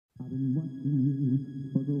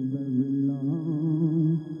for so very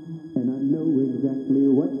long, and I know exactly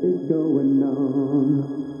what is going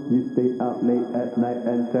on. You stay out late at night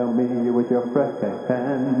and tell me you're with your friends,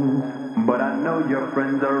 but I know your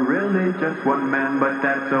friends are really just one man, but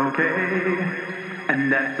that's okay,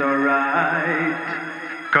 and that's alright,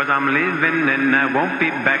 'cause I'm leaving and I won't be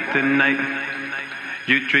back tonight.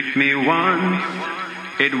 You tricked me once,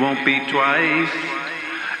 it won't be twice.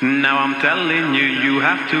 Now I'm telling you, you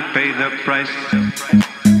have to pay the price.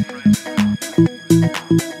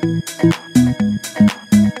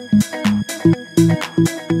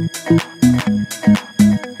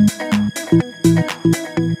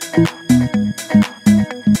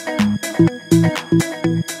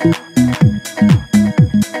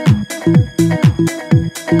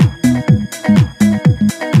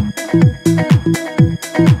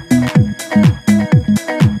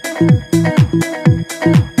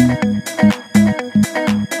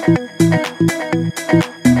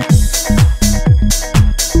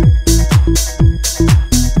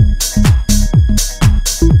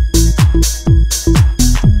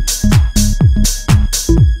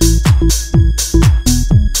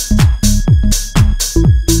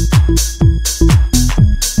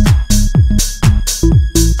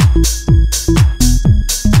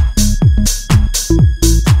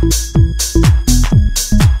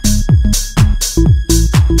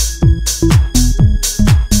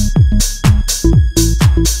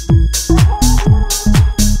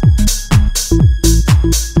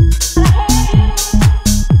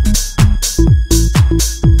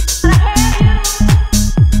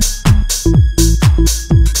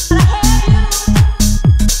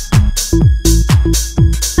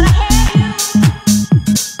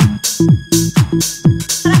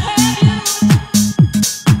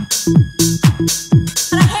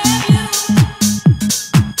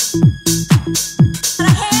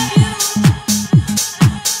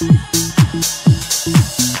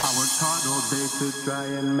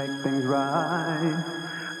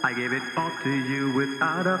 I gave it all to you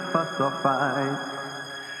without a fuss or fight.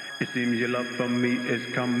 It seems your love for me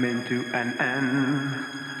is coming to an end.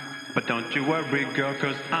 But don't you worry, girl,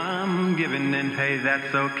 'cause I'm giving in. Hey,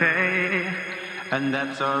 that's okay, and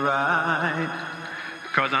that's alright,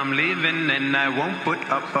 'cause I'm leaving and I won't put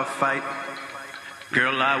up a fight.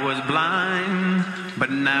 Girl, I was blind,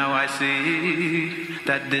 but now I see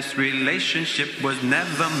that this relationship was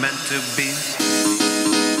never meant to be.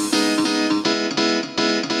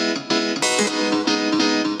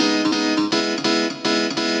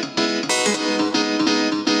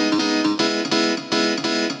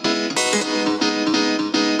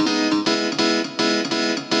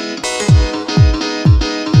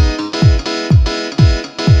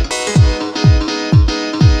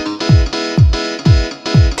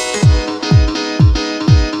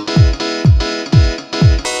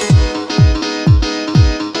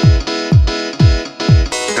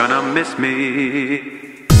 Gonna miss me.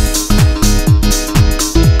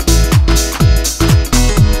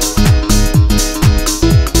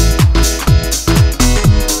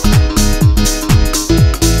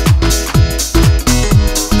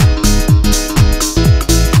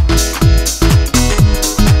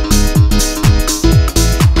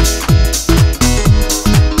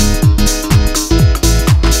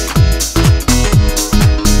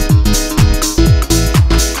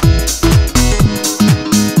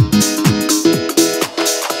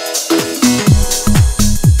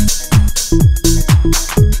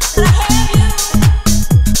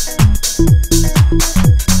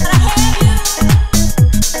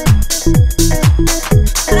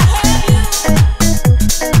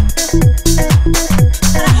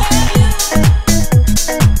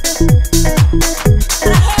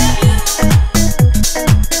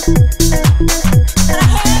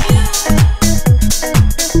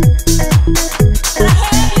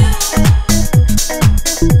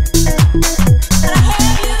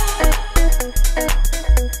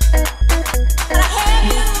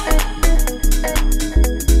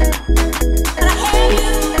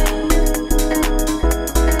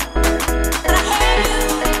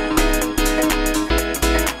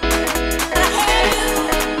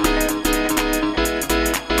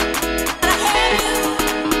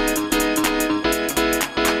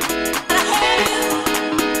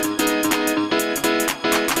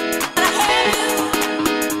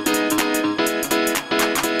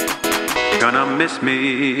 Gonna miss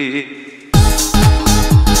me.